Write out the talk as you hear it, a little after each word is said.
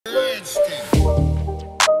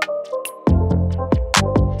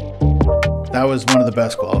That was one of the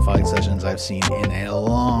best qualifying sessions I've seen in a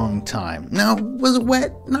long time. Now, was it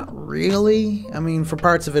wet? Not really. I mean, for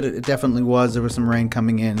parts of it, it definitely was. There was some rain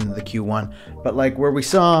coming in the Q1. But like where we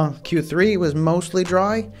saw Q3 was mostly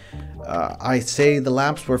dry. I'd say the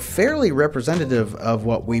laps were fairly representative of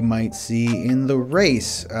what we might see in the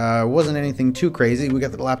race. It wasn't anything too crazy. We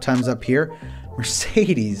got the lap times up here.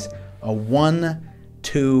 Mercedes, a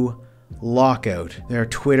 1-2 lockout. Their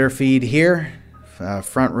Twitter feed here.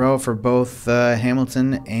 Front row for both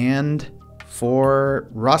Hamilton and for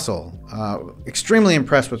Russell. Extremely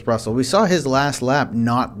impressed with Russell. We saw his last lap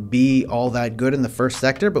not be all that good in the first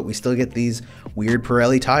sector, but we still get these weird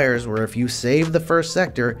Pirelli tires where if you save the first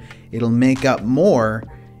sector, it'll make up more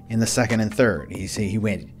in the second and third. He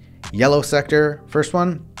went yellow sector, first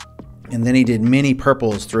one, and then he did mini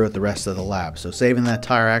purples throughout the rest of the lap. So saving that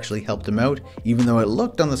tire actually helped him out, even though it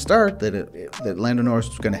looked on the start that Lando Norris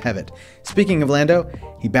was going to have it. Speaking of Lando,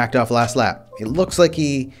 he backed off last lap. It looks like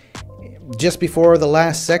just before the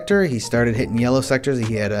last sector, he started hitting yellow sectors.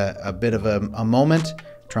 He had a bit of a moment,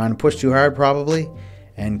 trying to push too hard probably,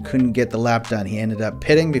 and couldn't get the lap done. He ended up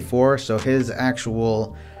pitting before, so his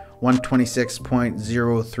actual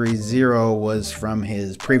 1:26.030 was from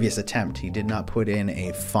his previous attempt. He did not put in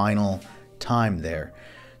a final time there.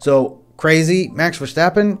 So crazy. Max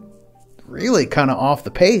Verstappen really kind of off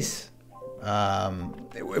the pace.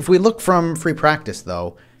 If we look from free practice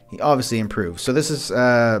though, he obviously improved. So this is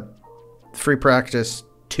free practice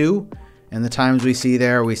 2, and the times we see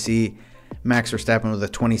there, we see Max Verstappen with a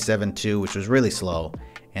 27.2, which was really slow.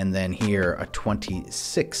 And then here a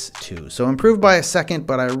 26.2. So improved by a second,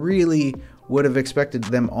 but I really would have expected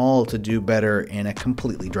them all to do better in a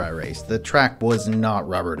completely dry race. The track was not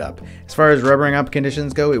rubbered up. As far as rubbering up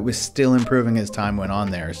conditions go, it was still improving as time went on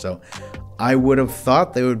there. So I would have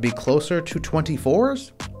thought they would be closer to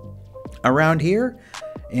 24s around here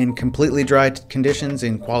in completely dry conditions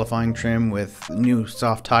in qualifying trim with new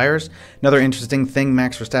soft tires. Another interesting thing,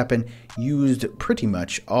 Max Verstappen used pretty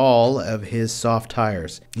much all of his soft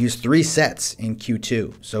tires. He used 3 sets in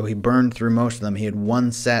Q2, so he burned through most of them. He had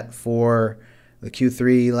 1 set for the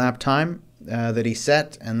Q3 lap time that he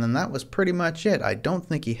set, and then that was pretty much it. I don't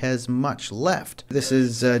think he has much left. This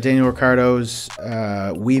is Daniel Ricciardo's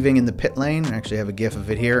weaving in the pit lane. I actually have a gif of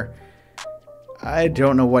it here. I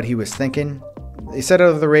don't know what he was thinking. They said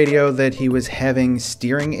over the radio that he was having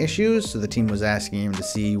steering issues, so the team was asking him to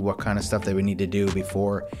see what kind of stuff they would need to do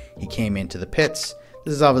before he came into the pits.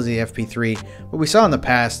 This is obviously FP3, but we saw in the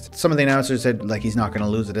past, some of the announcers said like he's not going to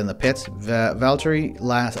lose it in the pits. Valtteri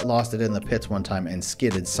lost it in the pits one time and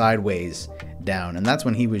skidded sideways down, and that's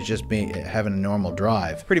when he was just having a normal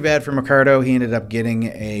drive. Pretty bad for Ricciardo. He ended up getting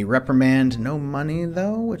a reprimand. No money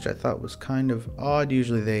though, which I thought was kind of odd.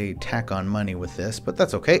 Usually they tack on money with this, but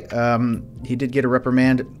that's okay. He did get a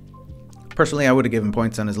reprimand. Personally, I would have given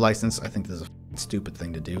points on his license. I think this is a stupid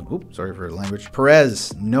thing to do. Oops, sorry for the language.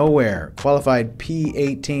 Perez Nowhere qualified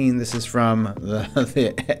P18. This is from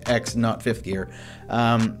the ex not 5th year.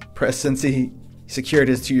 Perez, since he secured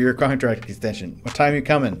his 2-year contract extension. What time are you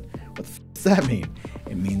coming? What the f does that mean?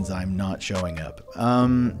 It means I'm not showing up.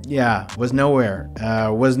 Yeah, was nowhere.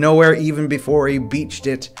 Was nowhere even before he beached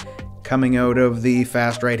it coming out of the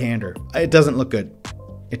fast right-hander. It doesn't look good.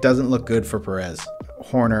 It doesn't look good for Perez.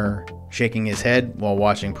 Horner shaking his head while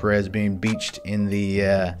watching Perez being beached in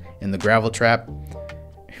the gravel trap.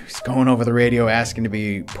 He's going over the radio asking to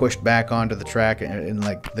be pushed back onto the track, and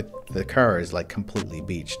like the car is like completely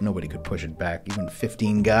beached. Nobody could push it back. Even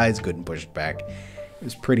 15 guys couldn't push it back. It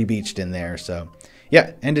was pretty beached in there. So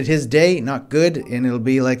yeah, ended his day not good, and it'll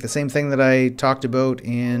be like the same thing that I talked about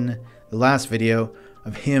in the last video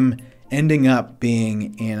of him ending up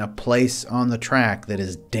being in a place on the track that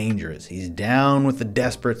is dangerous. He's down with the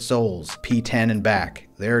desperate souls, P10 and back.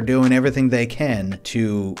 They're doing everything they can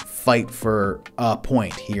to fight for a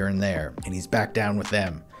point here and there, and he's back down with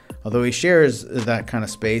them. Although he shares that kind of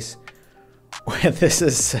space. This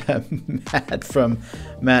is Matt from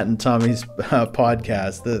Matt and Tommy's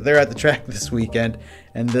podcast. They're at the track this weekend,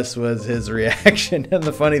 and this was his reaction. And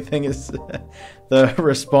the funny thing is, the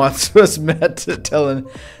response was Matt telling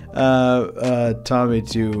Tommy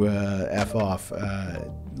to F off.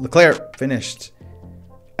 Leclerc finished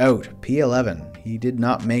out P11. He did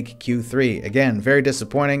not make Q3. Again, very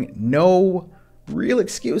disappointing. No real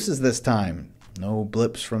excuses this time. No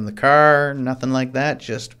blips from the car, nothing like that.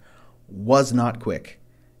 Just was not quick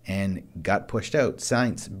and got pushed out.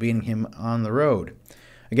 Sainz beating him on the road.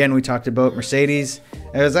 Again, we talked about Mercedes.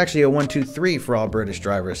 It was actually a 1-2-3 for all British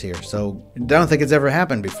drivers here. So I don't think it's ever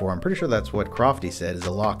happened before. I'm pretty sure that's what Crofty said, is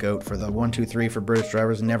a lockout for the 1-2-3 for British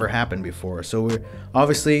drivers never happened before. So we're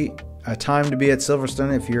obviously a time to be at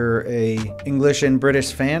Silverstone if you're a English and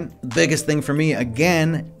British fan. The biggest thing for me,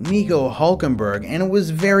 again, Nico Hulkenburg. And it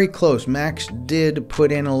was very close. Max did put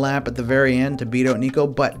in a lap at the very end to beat out Nico,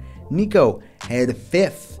 but Nico had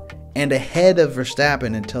 5th. And ahead of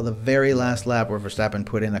Verstappen until the very last lap where Verstappen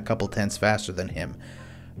put in a couple tenths faster than him.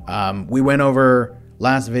 We went over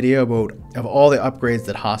last video about of all the upgrades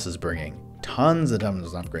that Haas is bringing. Tons of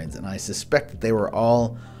upgrades, and I suspect that they were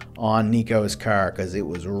all on Nico's car because it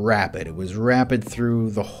was rapid. It was rapid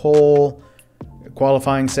through the whole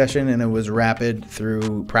qualifying session, and it was rapid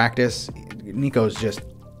through practice. Nico's just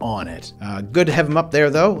on it. Good to have him up there,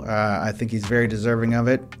 though. I think he's very deserving of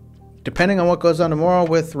it. Depending on what goes on tomorrow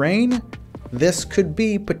with rain, this could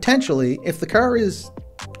be potentially, if the car is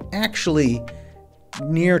actually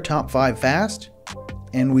near top 5 fast,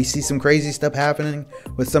 and we see some crazy stuff happening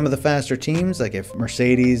with some of the faster teams, like if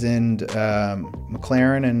Mercedes and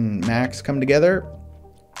McLaren and Max come together,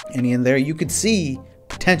 and in there, you could see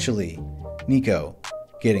potentially Nico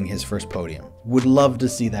getting his first podium. Would love to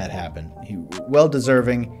see that happen. Well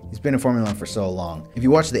deserving. He's been in Formula 1 for so long. If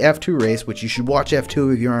you watch the F2 race, which you should watch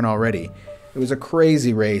F2 if you aren't already, it was a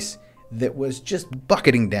crazy race that was just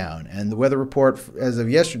bucketing down. And the weather report as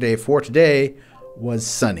of yesterday for today was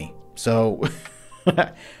sunny. So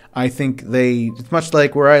I think it's much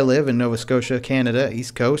like where I live in Nova Scotia, Canada,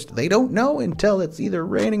 East Coast. They don't know until it's either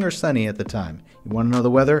raining or sunny at the time. You want to know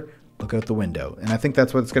the weather? Look out the window. And I think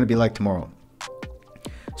that's what it's going to be like tomorrow.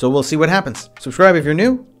 So we'll see what happens. Subscribe if you're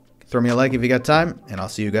new. Throw me a like if you got time. And I'll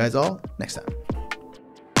see you guys all next time.